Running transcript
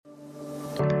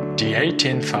The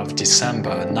 18th of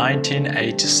December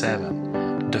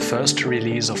 1987, the first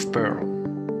release of Perl.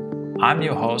 I'm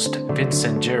your host,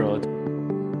 Vincent Giraud.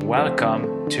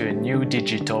 Welcome to a new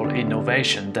Digital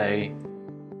Innovation Day.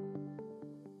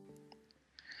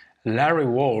 Larry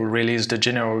Wall released the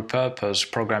general-purpose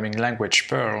programming language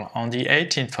Perl on the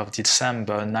 18th of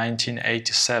December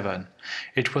 1987.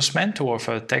 It was meant to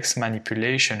offer text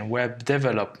manipulation, web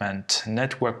development,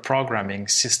 network programming,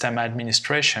 system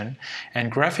administration,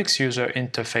 and graphics user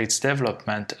interface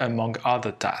development, among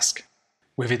other tasks.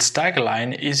 With its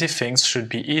tagline, "Easy things should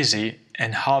be easy,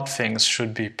 and hard things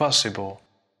should be possible,"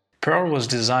 Perl was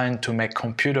designed to make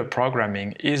computer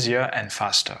programming easier and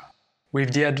faster.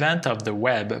 With the advent of the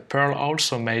web, Perl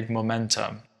also made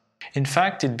momentum. In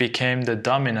fact, it became the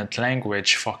dominant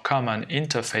language for common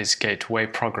interface gateway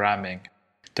programming.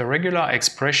 The regular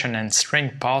expression and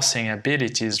string parsing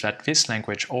abilities that this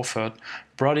language offered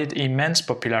brought it immense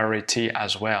popularity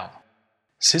as well.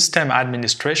 System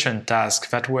administration tasks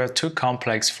that were too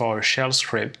complex for a shell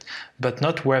script, but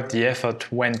not worth the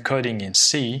effort when coding in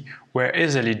C, were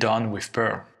easily done with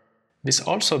Perl. This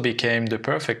also became the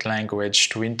perfect language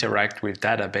to interact with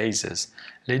databases,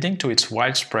 leading to its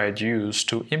widespread use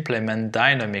to implement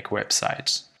dynamic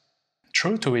websites.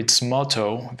 True to its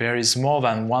motto, "There is more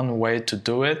than one way to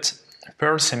do it,"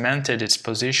 Perl cemented its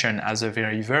position as a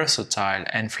very versatile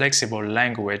and flexible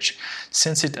language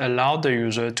since it allowed the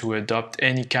user to adopt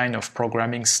any kind of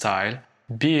programming style,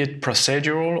 be it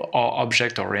procedural or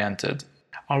object-oriented.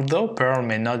 Although Perl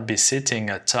may not be sitting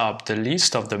atop the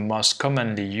list of the most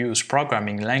commonly used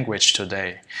programming language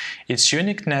today, its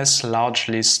uniqueness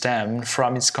largely stemmed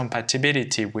from its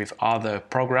compatibility with other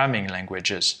programming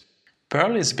languages.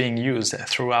 Perl is being used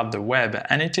throughout the web,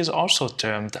 and it is also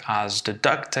termed as the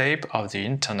duct tape of the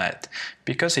Internet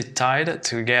because it tied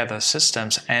together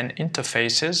systems and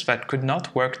interfaces that could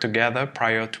not work together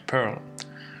prior to Perl.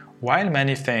 While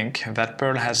many think that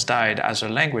Perl has died as a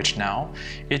language now,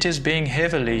 it is being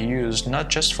heavily used not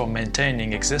just for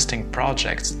maintaining existing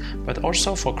projects, but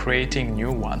also for creating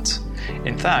new ones.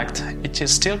 In fact, it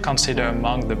is still considered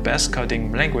among the best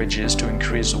coding languages to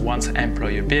increase one's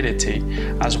employability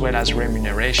as well as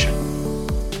remuneration.